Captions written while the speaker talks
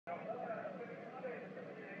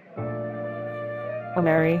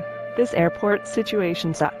Omari, this airport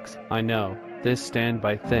situation sucks. I know, this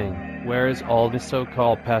standby thing. Where is all the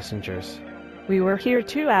so-called passengers? We were here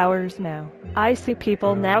 2 hours now. I see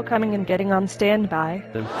people now coming and getting on standby.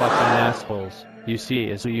 Them fucking assholes. You see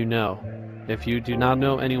is who you know. If you do not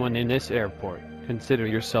know anyone in this airport, consider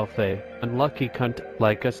yourself a unlucky cunt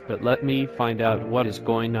like us, but let me find out what is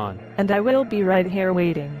going on. And I will be right here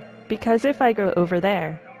waiting, because if I go over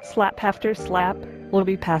there, slap after slap will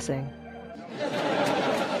be passing.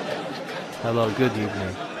 Hello, good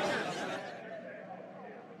evening.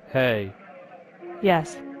 Hey,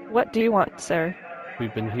 Yes, what do you want, sir?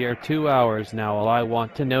 we've been here 2 hours now. All I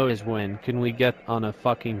want to know is when can we get on a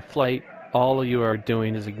fucking flight? All you are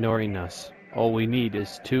doing is ignoring us. All we need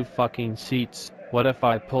is 2 fucking seats. What if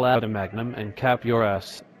I pull out a magnum and cap your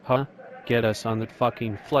ass? Huh? Get us on the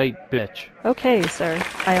fucking flight, bitch. Okay, sir,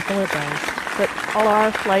 I apologize, but all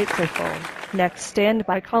our flights are full. Next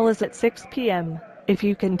standby call is at 6 p.m. If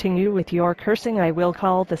you continue with your cursing, I will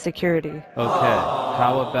call the security. Okay,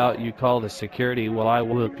 how about you call the security while I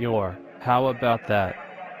whoop your? How about that?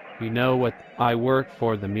 You know what? I work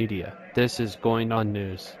for the media. This is going on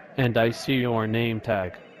news. And I see your name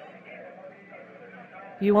tag.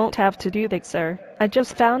 You won't have to do that, sir. I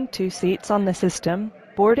just found 2 seats on the system.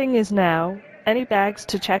 Boarding is now. Any bags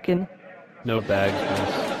to check in? No bags,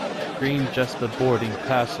 miss. Green, just the boarding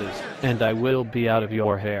passes, and I will be out of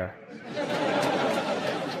your hair.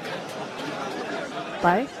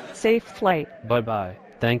 Bye. Safe flight. Bye-bye.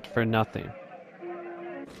 Thank for nothing.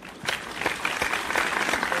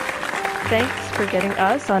 Thanks for getting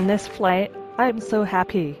us on this flight. I'm so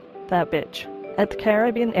happy. That bitch. At the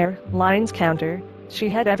Caribbean Airlines counter, she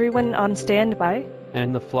had everyone on standby.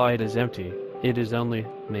 And the flight is empty. It is only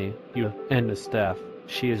me, you, and the staff.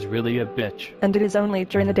 She is really a bitch. And it is only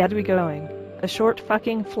Trinidad we going. A short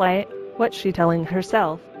fucking flight. What's she telling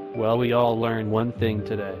herself? Well, we all learned one thing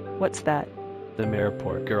today. What's that? Them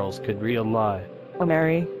airport girls could real lie.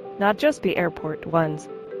 Omari, not just the airport ones.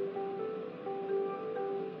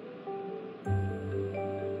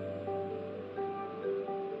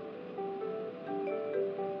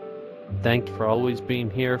 Thank you for always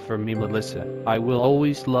being here for me, Melissa. I will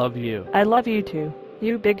always love you. I love you too,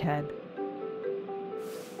 you big head.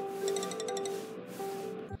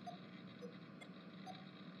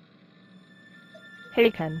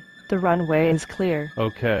 Hey Ken, the runway is clear.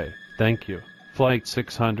 Okay, thank you. Flight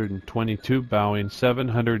 622 Boeing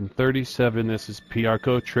 737, this is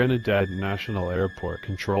Piarco Trinidad National Airport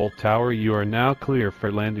Control Tower. You are now clear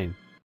for landing.